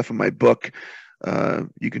PDF of my book,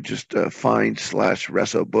 you can just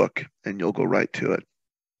find/Reso book, and you'll go right to it.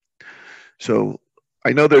 So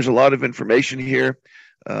I know there's a lot of information here,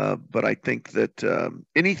 but I think that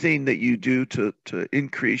anything that you do to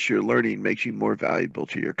increase your learning makes you more valuable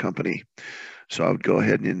to your company. So I would go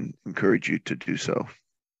ahead and encourage you to do so.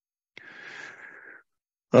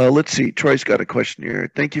 Let's see. Troy's got a question here.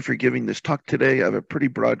 Thank you for giving this talk today. I have a pretty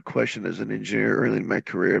broad question as an engineer early in my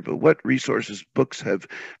career, but what resources, books have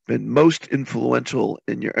been most influential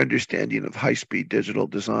in your understanding of high-speed digital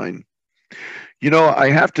design? You know,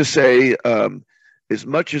 I have to say, as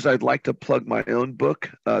much as I'd like to plug my own book,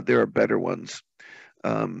 there are better ones.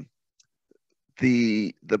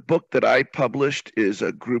 The book that I published is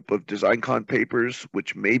a group of DesignCon papers,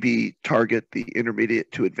 which maybe target the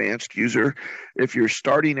intermediate to advanced user. If you're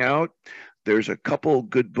starting out, there's a couple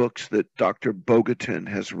good books that Dr. Bogatin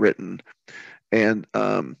has written, and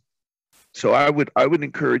so I would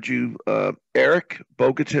encourage you. Eric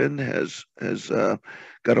Bogatin has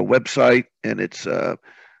got a website, and it's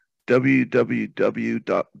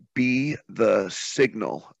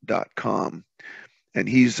www.bethesignal.com. And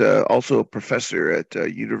he's also a professor at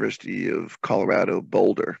University of Colorado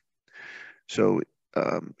Boulder. So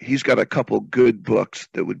he's got a couple good books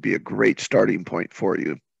that would be a great starting point for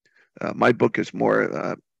you. My book is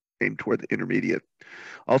more aimed toward the intermediate.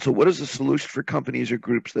 Also, what is the solution for companies or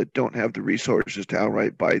groups that don't have the resources to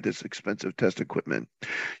outright buy this expensive test equipment?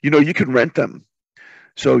 You know, you can rent them.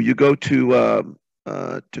 So you go to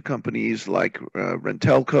companies like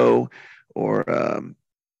Rentelco, or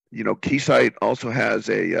you know, Keysight also has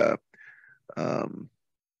a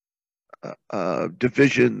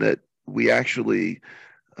division that we actually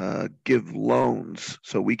give loans,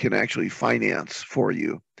 so we can actually finance for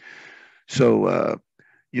you. So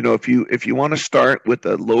you know, if you want to start with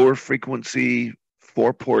a lower frequency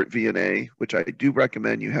 4-port VNA, which I do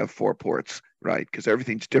recommend you have 4 ports, right? Because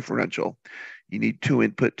everything's differential. You need 2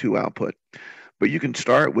 input, 2 output. But you can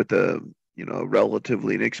start with a, you know,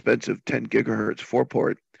 relatively inexpensive 10 gigahertz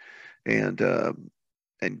 4-port, and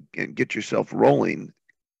get yourself rolling.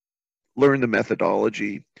 Learn the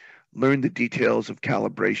methodology, learn the details of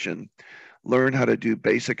calibration, learn how to do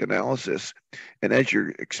basic analysis, and as your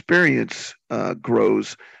experience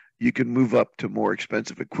grows, you can move up to more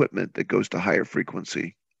expensive equipment that goes to higher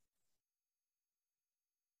frequency.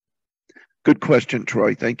 Good question,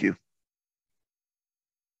 Troy. Thank you.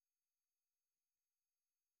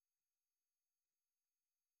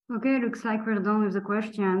 Okay, looks like we're done with the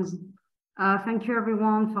questions. Thank you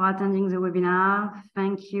everyone for attending the webinar.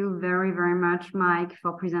 Thank you very, very much, Mike,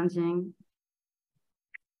 for presenting.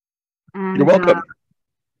 And, you're welcome.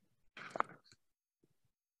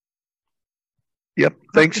 Yep,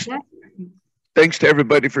 thanks. Thanks to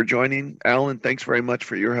everybody for joining. Alan, thanks very much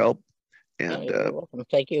for your help. And you're welcome.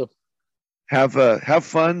 Thank you. Have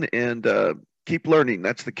fun and keep learning.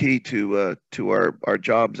 That's the key to our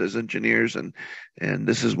jobs as engineers, and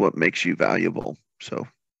this is what makes you valuable. So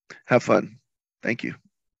have fun. Thank you.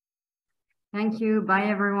 Thank you. Bye,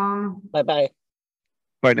 everyone. Bye-bye.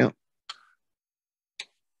 Bye now.